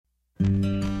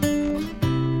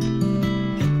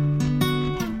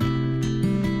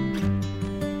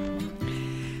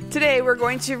Today we're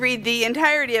going to read the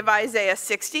entirety of Isaiah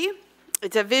 60.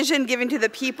 It's a vision given to the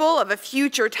people of a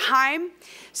future time.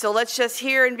 So let's just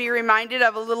hear and be reminded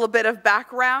of a little bit of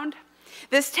background.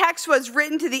 This text was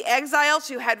written to the exiles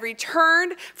who had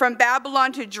returned from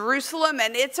Babylon to Jerusalem,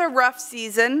 and it's a rough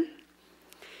season.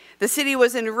 The city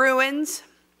was in ruins.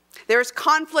 There's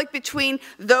conflict between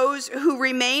those who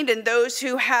remained and those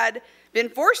who had been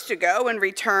forced to go and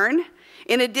return.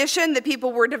 In addition, the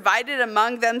people were divided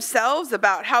among themselves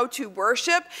about how to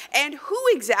worship and who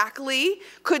exactly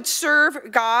could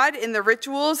serve God in the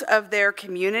rituals of their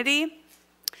community.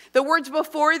 The words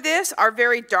before this are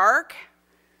very dark.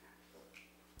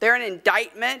 They're an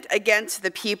indictment against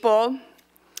the people.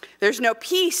 There's no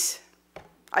peace,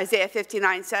 Isaiah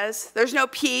 59 says. There's no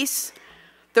peace.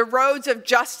 The roads of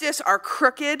justice are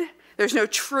crooked. There's no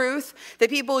truth. The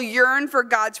people yearn for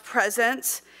God's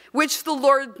presence, which the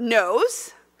Lord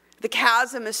knows. The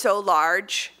chasm is so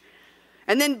large.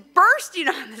 And then bursting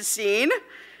on the scene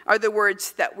are the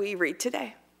words that we read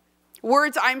today.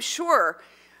 Words I'm sure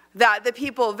that the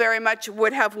people very much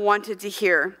would have wanted to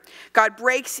hear. God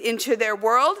breaks into their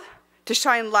world to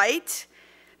shine light,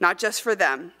 not just for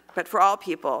them, but for all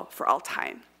people, for all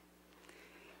time.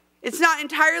 It's not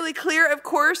entirely clear, of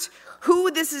course,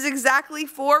 who this is exactly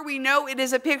for. We know it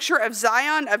is a picture of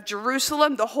Zion, of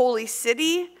Jerusalem, the holy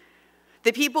city.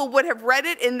 The people would have read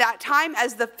it in that time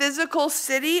as the physical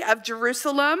city of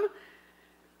Jerusalem.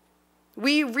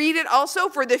 We read it also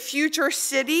for the future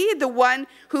city, the one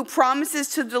who promises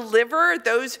to deliver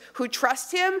those who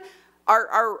trust him.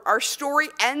 Our story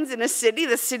ends in a city,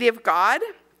 the city of God.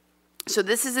 So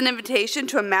this is an invitation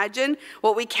to imagine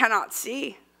what we cannot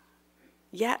see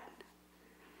yet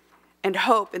and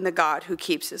hope in the God who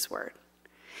keeps his word.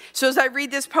 So as I read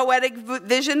this poetic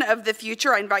vision of the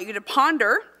future, I invite you to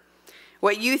ponder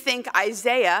what you think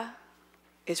Isaiah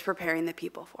is preparing the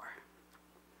people for.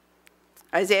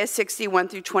 Isaiah 61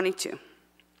 through 22.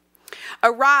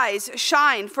 Arise,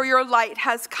 shine, for your light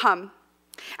has come,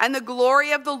 and the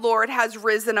glory of the Lord has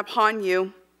risen upon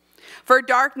you. For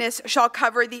darkness shall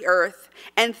cover the earth,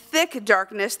 and thick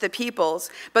darkness the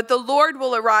peoples. But the Lord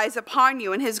will arise upon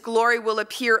you, and his glory will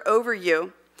appear over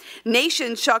you.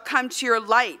 Nations shall come to your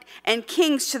light, and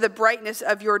kings to the brightness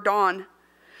of your dawn.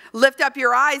 Lift up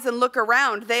your eyes and look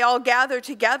around. They all gather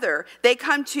together. They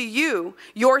come to you.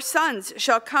 Your sons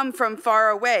shall come from far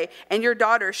away, and your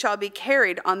daughters shall be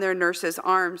carried on their nurses'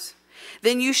 arms.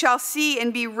 Then you shall see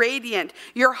and be radiant.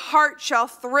 Your heart shall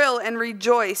thrill and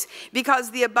rejoice,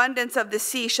 because the abundance of the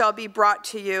sea shall be brought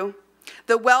to you.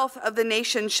 The wealth of the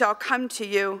nations shall come to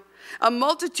you. A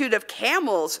multitude of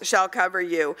camels shall cover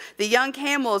you. The young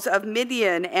camels of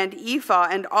Midian and Ephah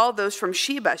and all those from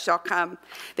Sheba shall come.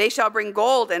 They shall bring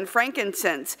gold and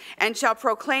frankincense and shall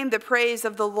proclaim the praise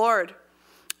of the Lord.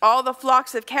 All the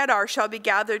flocks of Kedar shall be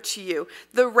gathered to you.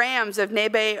 The rams of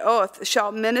Nebaioth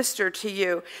shall minister to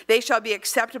you. They shall be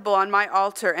acceptable on my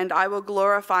altar, and I will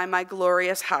glorify my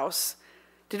glorious house.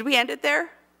 Did we end it there?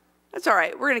 That's all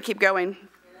right. We're going to keep going.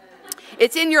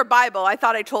 It's in your Bible. I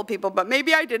thought I told people, but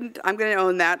maybe I didn't. I'm going to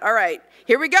own that. All right.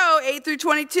 Here we go, 8 through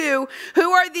 22.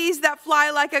 Who are these that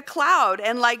fly like a cloud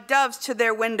and like doves to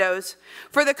their windows?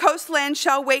 For the coastland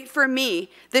shall wait for me,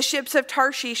 the ships of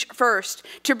Tarshish first,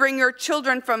 to bring your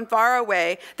children from far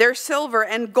away, their silver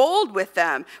and gold with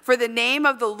them, for the name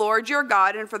of the Lord your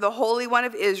God and for the Holy One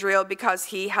of Israel, because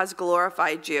he has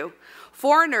glorified you.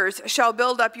 Foreigners shall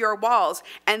build up your walls,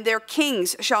 and their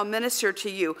kings shall minister to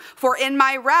you. For in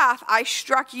my wrath I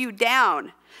struck you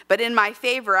down, but in my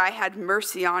favor I had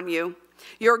mercy on you.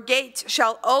 Your gates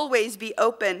shall always be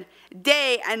open,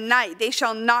 day and night they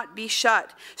shall not be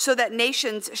shut, so that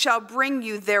nations shall bring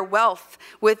you their wealth,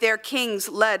 with their kings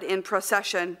led in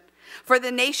procession. For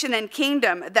the nation and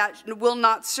kingdom that will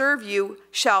not serve you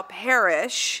shall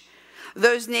perish.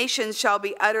 Those nations shall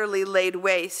be utterly laid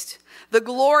waste. The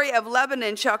glory of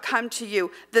Lebanon shall come to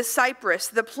you, the cypress,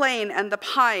 the plane, and the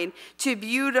pine, to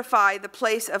beautify the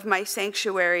place of my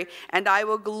sanctuary, and I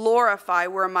will glorify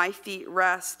where my feet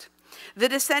rest. The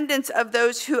descendants of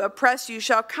those who oppress you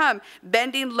shall come,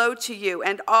 bending low to you,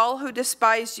 and all who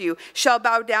despise you shall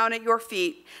bow down at your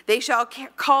feet. They shall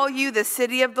call you the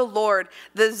city of the Lord,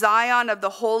 the Zion of the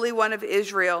Holy One of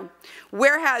Israel.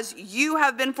 Whereas you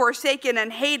have been forsaken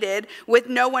and hated, with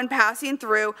no one passing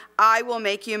through, I will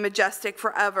make you majestic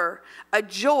forever, a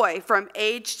joy from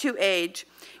age to age.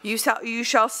 You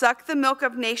shall suck the milk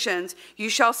of nations, you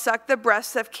shall suck the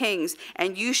breasts of kings,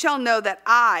 and you shall know that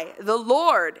I, the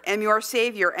Lord, am your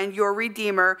Savior and your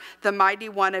Redeemer, the mighty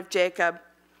one of Jacob.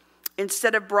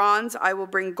 Instead of bronze, I will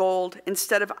bring gold.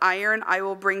 Instead of iron, I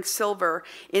will bring silver.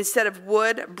 Instead of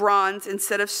wood, bronze.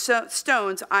 Instead of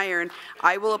stones, iron.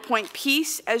 I will appoint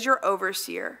peace as your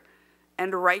overseer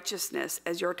and righteousness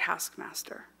as your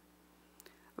taskmaster.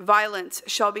 Violence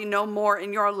shall be no more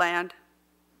in your land,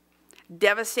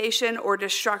 devastation or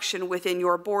destruction within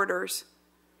your borders.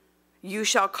 You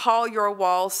shall call your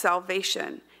walls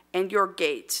salvation and your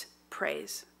gates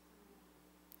praise.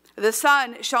 The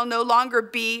sun shall no longer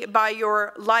be by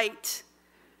your light,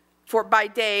 for by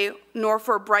day, nor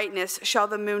for brightness shall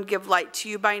the moon give light to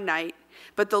you by night.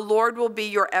 But the Lord will be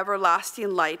your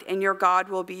everlasting light, and your God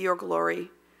will be your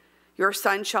glory. Your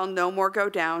sun shall no more go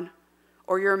down,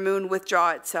 or your moon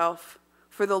withdraw itself.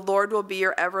 For the Lord will be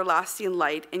your everlasting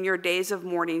light, and your days of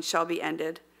mourning shall be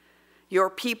ended. Your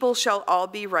people shall all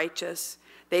be righteous.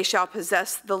 They shall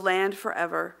possess the land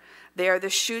forever. They are the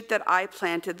shoot that I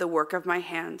planted, the work of my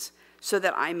hands, so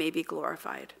that I may be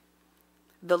glorified.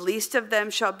 The least of them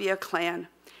shall be a clan,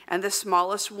 and the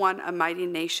smallest one a mighty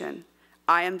nation.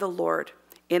 I am the Lord.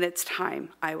 In its time,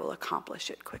 I will accomplish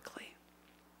it quickly.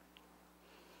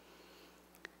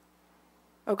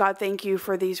 Oh God, thank you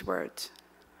for these words.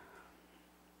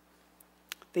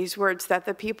 These words that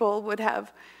the people would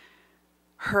have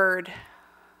heard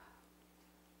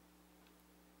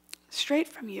straight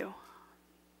from you.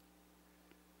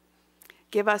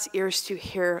 Give us ears to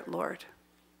hear, Lord.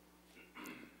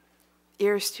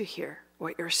 Ears to hear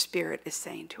what your Spirit is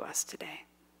saying to us today.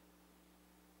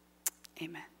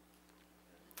 Amen.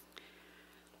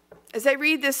 As I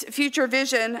read this future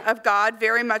vision of God,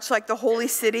 very much like the Holy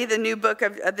City, the new book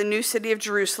of the new city of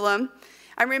Jerusalem,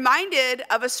 I'm reminded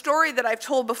of a story that I've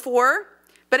told before,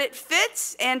 but it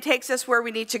fits and takes us where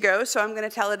we need to go, so I'm going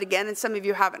to tell it again, and some of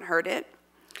you haven't heard it.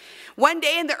 One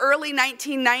day in the early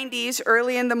 1990s,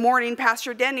 early in the morning,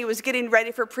 Pastor Denny was getting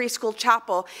ready for preschool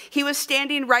chapel. He was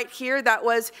standing right here. That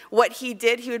was what he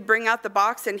did. He would bring out the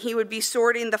box and he would be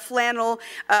sorting the flannel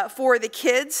for the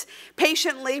kids,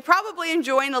 patiently, probably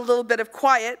enjoying a little bit of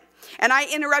quiet. And I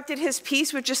interrupted his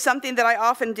piece, which is something that I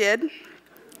often did.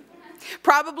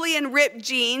 Probably in ripped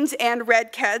jeans and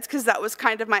red Keds, because that was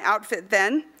kind of my outfit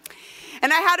then.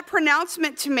 And I had a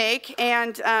pronouncement to make,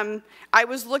 and I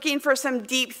was looking for some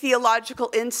deep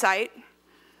theological insight.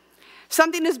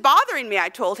 Something is bothering me, I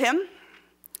told him.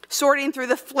 Sorting through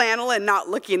the flannel and not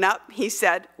looking up, he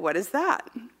said, "What is that?"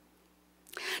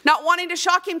 Not wanting to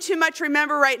shock him too much,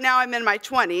 remember right now I'm in my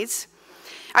 20s.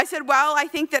 I said, "Well, I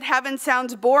think that heaven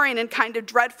sounds boring and kind of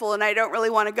dreadful, and I don't really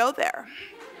want to go there."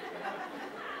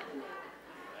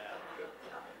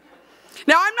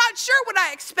 Now, I'm not sure what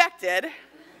I expected.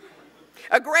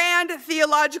 A grand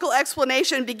theological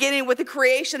explanation beginning with the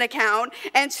creation account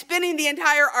and spinning the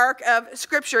entire arc of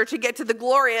Scripture to get to the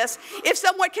glorious, if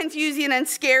somewhat confusing and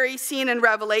scary scene in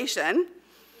Revelation.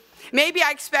 Maybe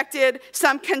I expected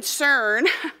some concern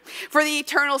for the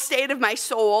eternal state of my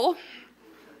soul.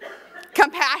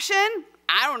 Compassion?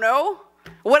 I don't know.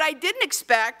 What I didn't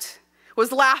expect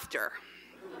was laughter.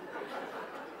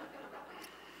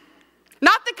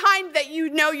 Not the kind that you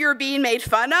know you're being made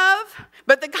fun of,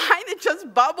 but the kind that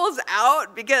just bubbles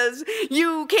out because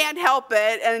you can't help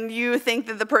it and you think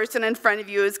that the person in front of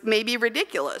you is maybe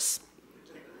ridiculous.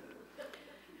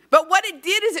 But what it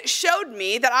did is it showed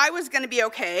me that I was going to be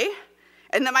okay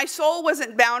and that my soul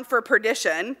wasn't bound for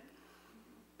perdition.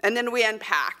 And then we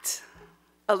unpacked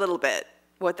a little bit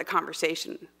what the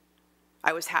conversation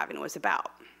I was having was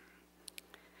about.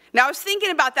 Now, I was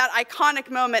thinking about that iconic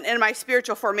moment in my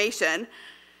spiritual formation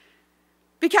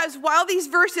because while these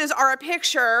verses are a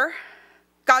picture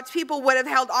God's people would have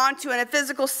held on to in a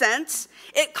physical sense,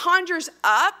 it conjures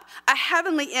up a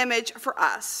heavenly image for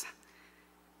us.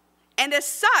 And as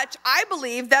such, I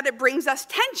believe that it brings us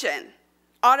tension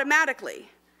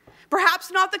automatically.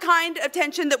 Perhaps not the kind of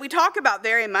tension that we talk about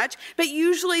very much, but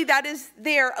usually that is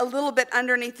there a little bit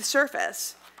underneath the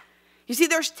surface. You see,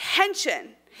 there's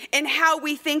tension in how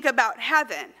we think about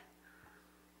heaven,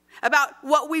 about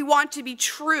what we want to be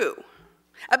true,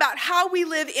 about how we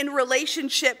live in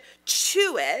relationship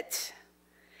to it,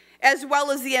 as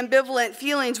well as the ambivalent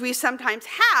feelings we sometimes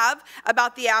have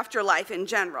about the afterlife in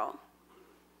general.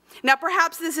 Now,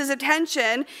 perhaps this is a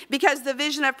tension because the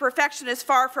vision of perfection is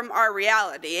far from our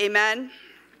reality, amen?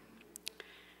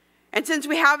 And since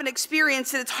we haven't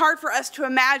experienced it, it's hard for us to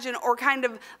imagine or kind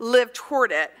of live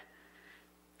toward it.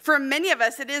 For many of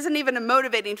us, it isn't even a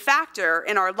motivating factor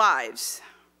in our lives.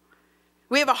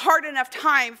 We have a hard enough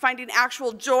time finding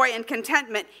actual joy and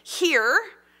contentment here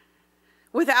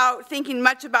without thinking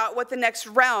much about what the next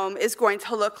realm is going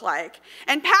to look like.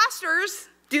 And pastors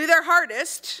do their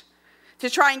hardest to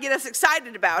try and get us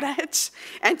excited about it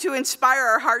and to inspire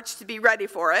our hearts to be ready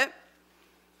for it.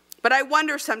 But I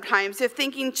wonder sometimes if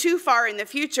thinking too far in the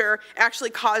future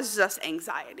actually causes us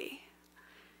anxiety.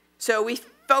 So we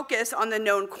focus on the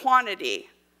known quantity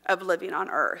of living on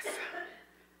earth.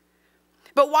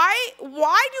 But why do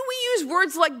we use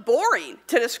words like boring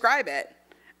to describe it?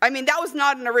 I mean, that was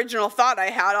not an original thought I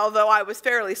had, although I was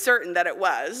fairly certain that it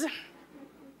was.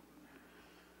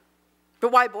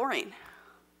 But why boring?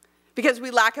 Because we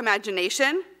lack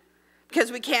imagination?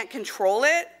 Because we can't control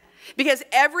it? Because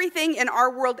everything in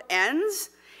our world ends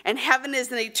and heaven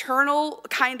is an eternal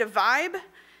kind of vibe?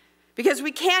 Because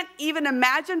we can't even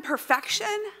imagine perfection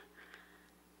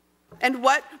and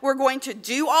what we're going to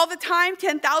do all the time,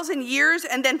 10,000 years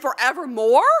and then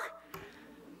forevermore?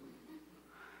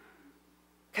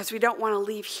 Because we don't want to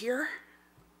leave here.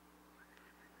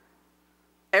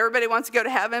 Everybody wants to go to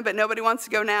heaven, but nobody wants to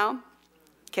go now.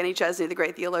 Kenny Chesney, the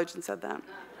great theologian, said that.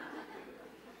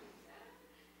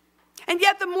 And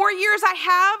yet the more years I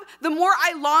have, the more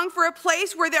I long for a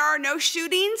place where there are no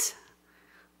shootings,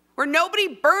 where nobody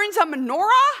burns a menorah,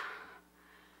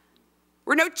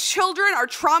 where no children are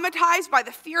traumatized by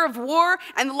the fear of war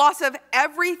and the loss of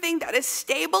everything that is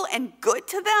stable and good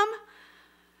to them,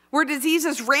 where disease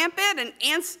is rampant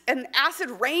and acid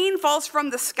rain falls from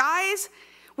the skies,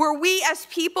 where we as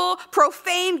people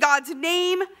profane God's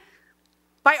name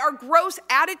by our gross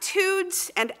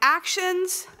attitudes and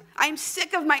actions. I'm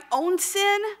sick of my own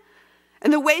sin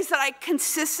and the ways that I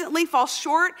consistently fall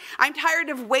short. I'm tired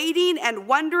of waiting and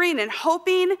wondering and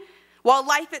hoping while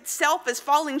life itself is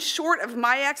falling short of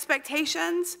my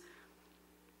expectations.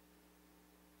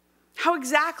 How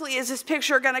exactly is this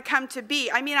picture going to come to be?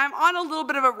 I mean, I'm on a little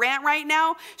bit of a rant right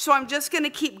now, so I'm just going to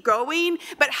keep going.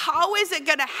 But how is it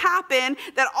going to happen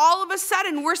that all of a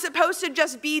sudden we're supposed to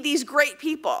just be these great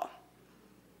people?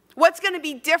 What's going to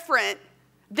be different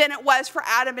than it was for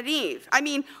Adam and Eve? I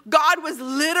mean, God was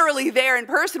literally there in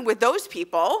person with those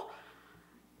people.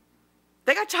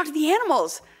 They got to talk to the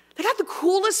animals. They got the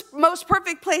coolest, most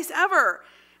perfect place ever.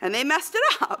 And they messed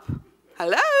it up.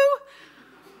 Hello?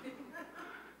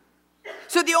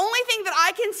 So the only thing that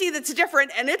I can see that's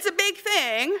different, and it's a big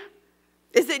thing,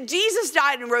 is that Jesus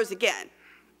died and rose again.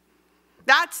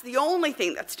 That's the only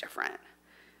thing that's different.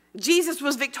 Jesus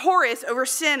was victorious over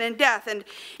sin and death. And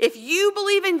if you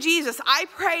believe in Jesus, I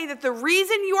pray that the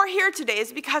reason you are here today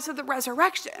is because of the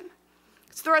resurrection.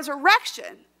 It's the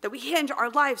resurrection that we hinge our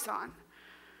lives on.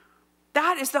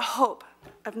 That is the hope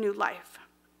of new life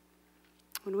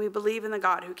when we believe in the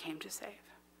God who came to save.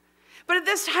 But at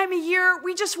this time of year,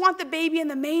 we just want the baby in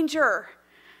the manger.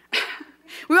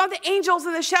 We want the angels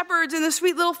and the shepherds and the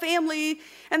sweet little family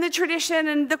and the tradition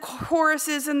and the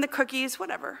choruses and the cookies,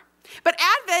 whatever. But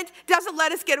Advent doesn't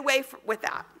let us get away with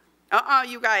that.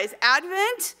 You guys.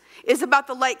 Advent is about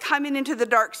the light coming into the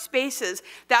dark spaces.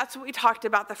 That's what we talked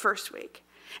about the first week.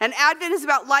 And Advent is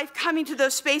about life coming to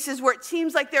those spaces where it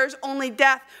seems like there's only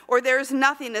death or there's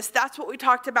nothingness. That's what we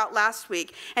talked about last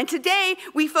week. And today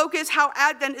we focus how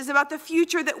Advent is about the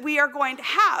future that we are going to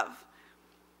have.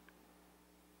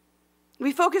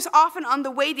 We focus often on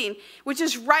the waiting, which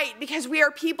is right because we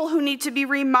are people who need to be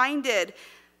reminded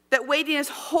that waiting is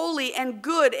holy and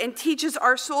good and teaches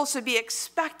our souls to be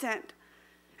expectant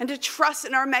and to trust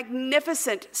in our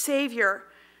magnificent Savior.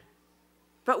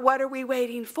 But what are we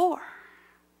waiting for?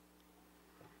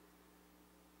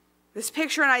 This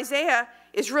picture in Isaiah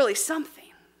is really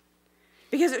something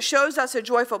because it shows us a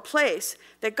joyful place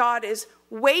that God is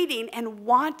waiting and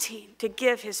wanting to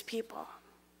give his people.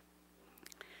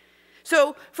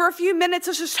 So for a few minutes,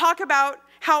 let's just talk about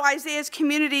how Isaiah's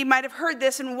community might have heard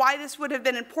this and why this would have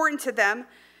been important to them.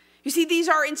 You see, these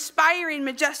are inspiring,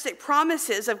 majestic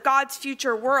promises of God's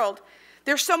future world.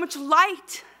 There's so much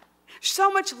light,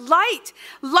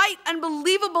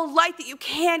 unbelievable light that you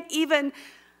can't even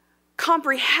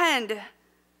comprehend.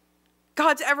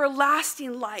 God's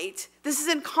everlasting light. This is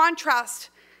in contrast,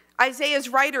 Isaiah's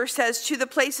writer says, to the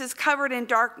places covered in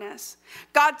darkness.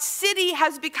 God's city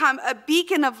has become a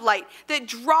beacon of light that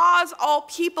draws all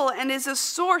people and is a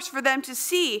source for them to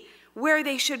see where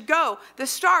they should go. The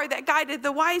star that guided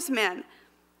the wise men.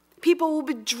 People will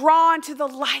be drawn to the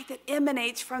light that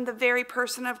emanates from the very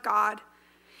person of God.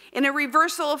 In a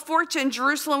reversal of fortune,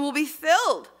 Jerusalem will be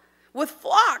filled with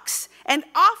flocks and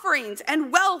offerings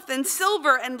and wealth and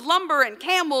silver and lumber and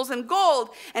camels and gold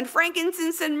and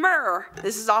frankincense and myrrh.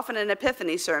 This is often an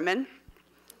Epiphany sermon.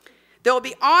 There will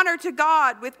be honor to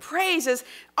God with praise as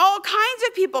all kinds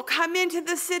of people come into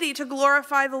the city to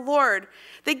glorify the Lord.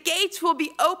 The gates will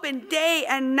be open day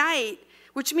and night,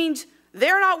 which means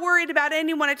they're not worried about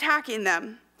anyone attacking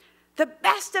them. The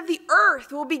best of the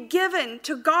earth will be given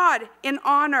to God in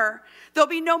honor. There'll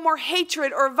be no more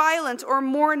hatred or violence or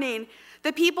mourning.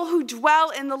 The people who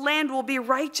dwell in the land will be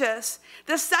righteous.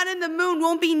 The sun and the moon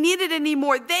won't be needed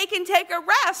anymore. They can take a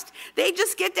rest. They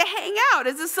just get to hang out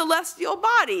as a celestial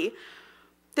body.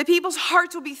 The people's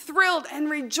hearts will be thrilled and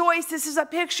rejoice. This is a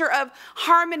picture of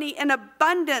harmony and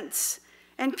abundance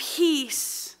and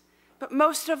peace. But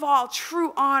most of all,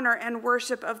 true honor and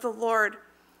worship of the Lord.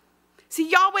 See,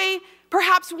 Yahweh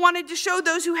perhaps wanted to show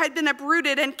those who had been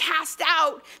uprooted and cast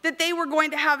out that they were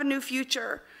going to have a new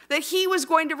future, that he was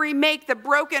going to remake the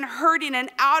broken, hurting, and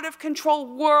out of control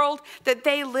world that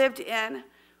they lived in.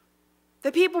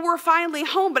 The people were finally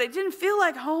home, but it didn't feel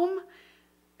like home.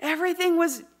 Everything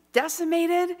was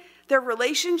decimated. Their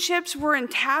relationships were in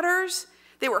tatters.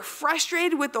 They were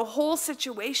frustrated with the whole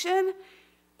situation.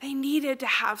 They needed to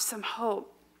have some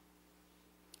hope.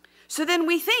 So then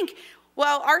we think,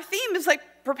 well, our theme is like,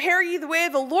 prepare ye the way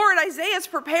of the Lord. Isaiah is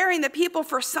preparing the people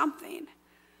for something.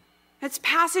 It's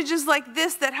passages like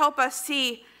this that help us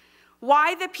see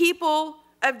why the people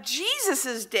of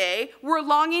Jesus' day were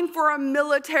longing for a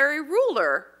military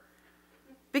ruler.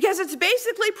 Because it's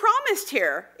basically promised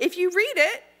here. If you read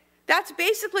it, that's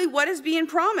basically what is being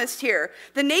promised here.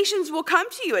 The nations will come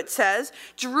to you, it says.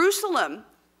 Jerusalem,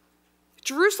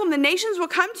 the nations will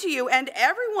come to you, and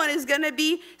everyone is going to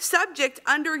be subject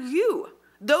under you.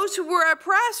 Those who were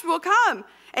oppressed will come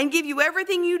and give you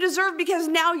everything you deserve because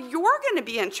now you're going to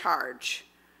be in charge.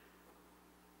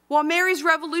 While Mary's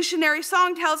revolutionary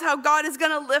song tells how God is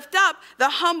going to lift up the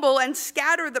humble and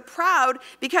scatter the proud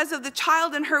because of the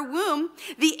child in her womb,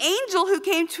 the angel who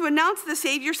came to announce the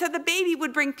Savior said the baby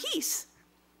would bring peace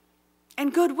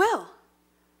and goodwill.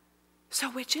 So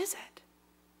which is it?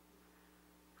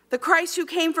 The Christ who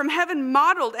came from heaven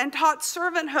modeled and taught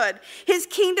servanthood. His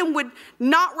kingdom would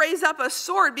not raise up a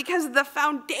sword because the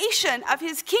foundation of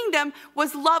his kingdom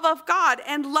was love of God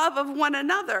and love of one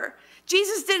another.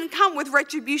 Jesus didn't come with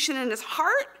retribution in his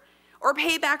heart or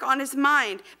payback on his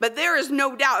mind, but there is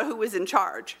no doubt who is in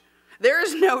charge. There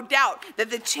is no doubt that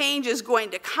the change is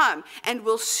going to come and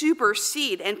will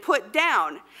supersede and put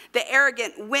down the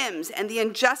arrogant whims and the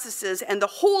injustices and the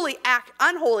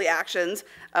unholy actions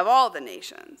of all the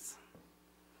nations.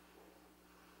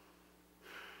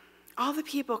 All the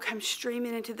people come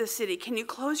streaming into the city. Can you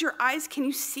close your eyes? Can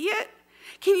you see it?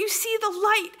 Can you see the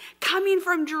light coming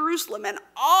from Jerusalem and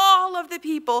all of the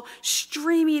people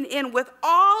streaming in with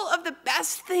all of the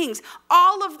best things,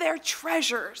 all of their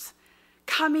treasures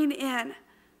coming in?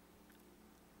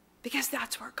 Because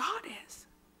that's where God is.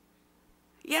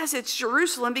 Yes, it's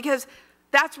Jerusalem because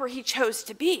that's where he chose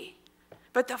to be.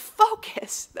 But the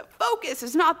focus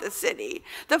is not the city.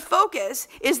 The focus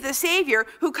is the Savior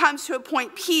who comes to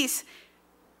appoint peace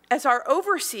as our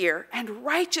overseer and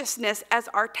righteousness as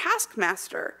our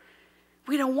taskmaster.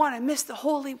 We don't want to miss the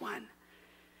Holy One.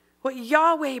 What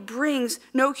Yahweh brings,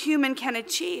 no human can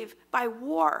achieve by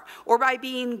war or by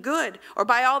being good or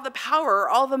by all the power or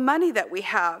all the money that we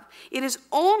have. It is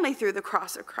only through the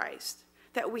cross of Christ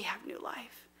that we have new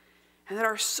life and that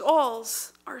our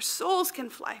souls can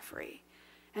fly free.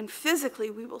 And physically,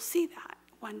 we will see that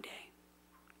one day.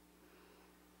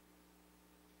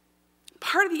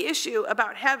 Part of the issue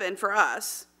about heaven for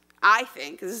us, I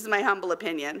think, this is my humble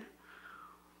opinion.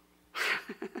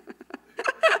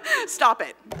 Stop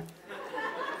it.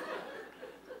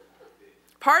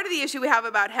 Part of the issue we have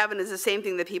about heaven is the same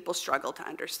thing that people struggle to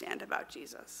understand about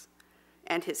Jesus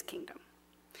and his kingdom.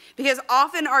 Because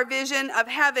often our vision of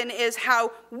heaven is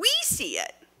how we see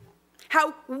it,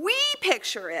 how we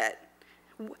picture it,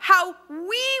 how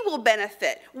we will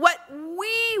benefit, what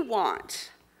we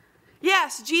want.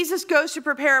 Yes, Jesus goes to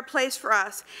prepare a place for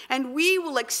us, and we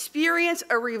will experience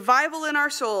a revival in our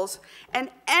souls, an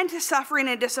end to suffering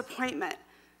and disappointment.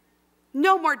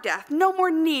 No more death, no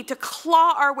more need to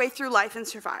claw our way through life and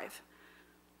survive.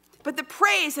 But the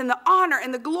praise and the honor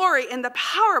and the glory and the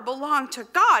power belong to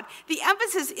God. The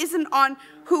emphasis isn't on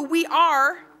who we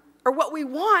are or what we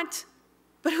want,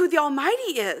 but who the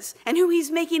Almighty is and who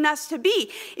he's making us to be.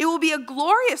 It will be a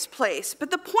glorious place, but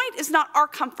the point is not our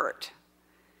comfort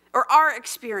or our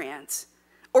experience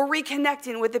or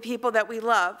reconnecting with the people that we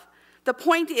love. The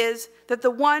point is that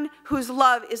the one whose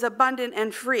love is abundant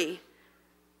and free,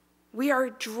 we are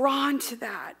drawn to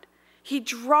that. He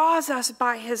draws us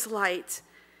by his light.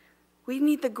 We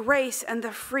need the grace and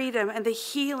the freedom and the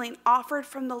healing offered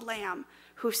from the Lamb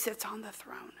who sits on the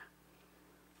throne.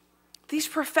 These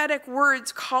prophetic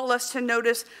words call us to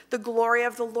notice the glory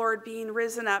of the Lord being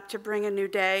risen up to bring a new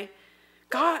day.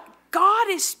 God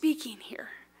is speaking here,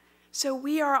 so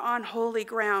we are on holy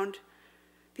ground.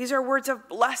 These are words of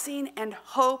blessing and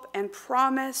hope and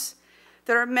promise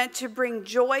that are meant to bring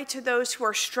joy to those who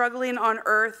are struggling on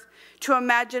earth, to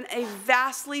imagine a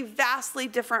vastly, vastly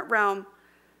different realm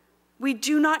We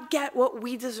do not get what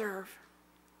we deserve.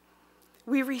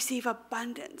 We receive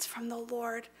abundance from the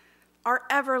Lord, our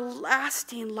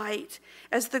everlasting light,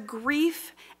 as the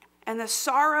grief and the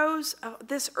sorrows of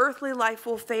this earthly life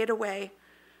will fade away.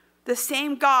 The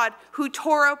same God who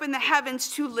tore open the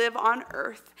heavens to live on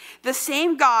earth, the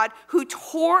same God who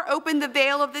tore open the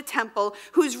veil of the temple,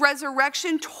 whose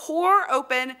resurrection tore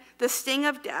open the sting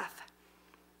of death,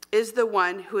 is the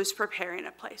one who is preparing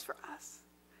a place for us.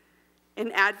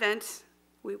 In Advent,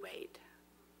 we wait.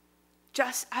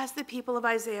 Just as the people of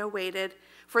Isaiah waited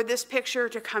for this picture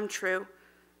to come true,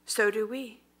 so do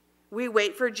we. We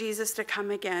wait for Jesus to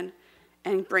come again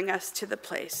and bring us to the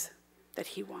place that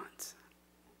he wants.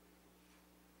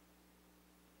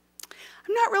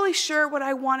 I'm not really sure what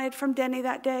I wanted from Denny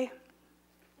that day.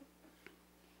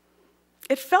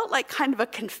 It felt like kind of a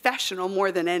confessional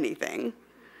more than anything.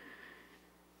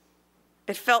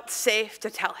 It felt safe to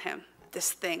tell him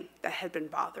this thing that had been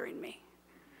bothering me.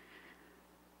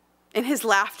 In his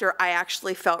laughter, I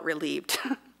actually felt relieved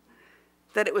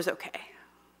that it was okay.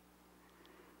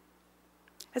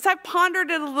 As I've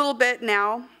pondered it a little bit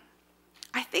now,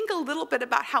 I think a little bit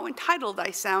about how entitled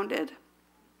I sounded.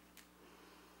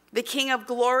 The King of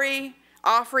Glory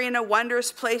offering a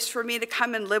wondrous place for me to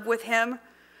come and live with him,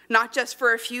 not just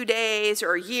for a few days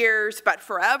or years, but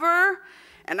forever.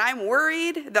 And I'm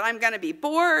worried that I'm going to be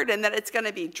bored and that it's going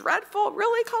to be dreadful.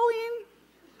 Really, Colleen?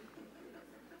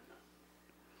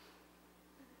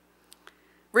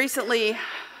 Recently,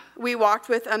 we walked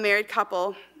with a married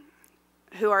couple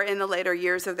who are in the later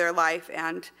years of their life,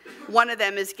 and one of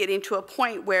them is getting to a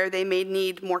point where they may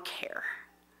need more care.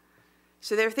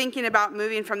 So they're thinking about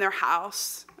moving from their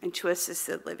house into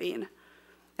assisted living.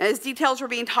 And as details were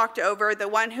being talked over, the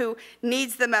one who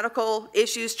needs the medical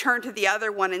issues turned to the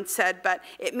other one and said, "But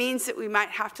it means that we might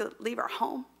have to leave our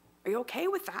home. Are you okay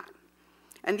with that?"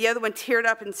 And the other one teared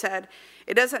up and said,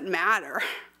 "It doesn't matter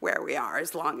where we are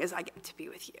as long as I get to be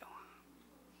with you."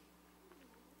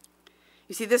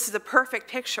 You see, this is a perfect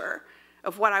picture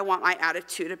of what I want my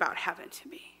attitude about heaven to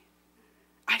be.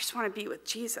 I just want to be with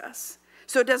Jesus.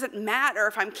 So it doesn't matter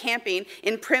if I'm camping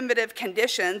in primitive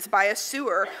conditions by a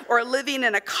sewer or living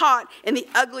in a cot in the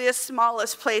ugliest,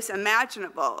 smallest place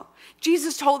imaginable.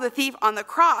 Jesus told the thief on the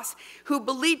cross who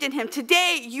believed in him,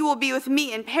 "Today you will be with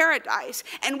me in paradise."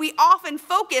 And we often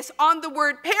focus on the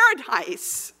word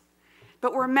paradise,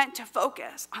 but we're meant to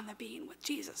focus on the being with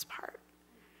Jesus part.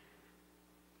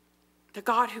 The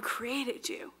God who created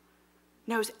you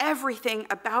knows everything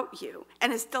about you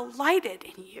and is delighted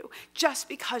in you just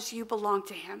because you belong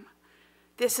to him.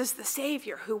 This is the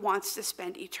Savior who wants to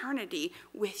spend eternity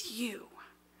with you.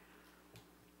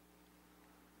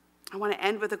 I want to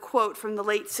end with a quote from the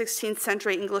late 16th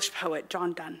century English poet,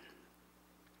 John Donne.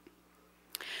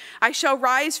 "I shall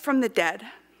rise from the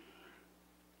dead.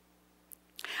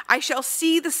 I shall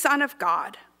see the Son of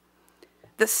God,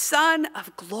 the Son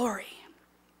of glory,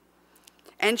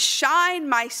 and shine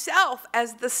myself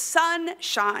as the sun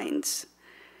shines.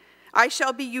 I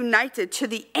shall be united to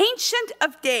the Ancient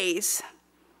of Days,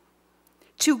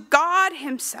 to God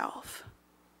himself,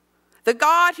 the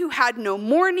God who had no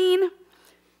morning,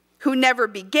 who never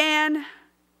began.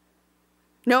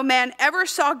 No man ever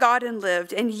saw God and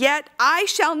lived, and yet I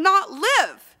shall not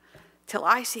live till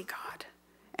I see God.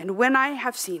 And when I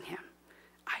have seen him,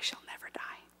 I shall never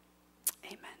die."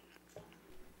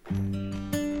 Amen.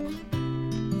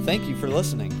 Thank you for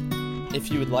listening. If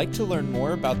you would like to learn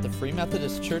more about the Free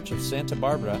Methodist Church of Santa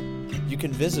Barbara, you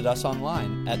can visit us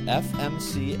online at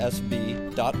fmcsb.org.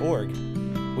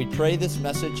 We pray this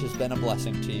message has been a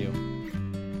blessing to you.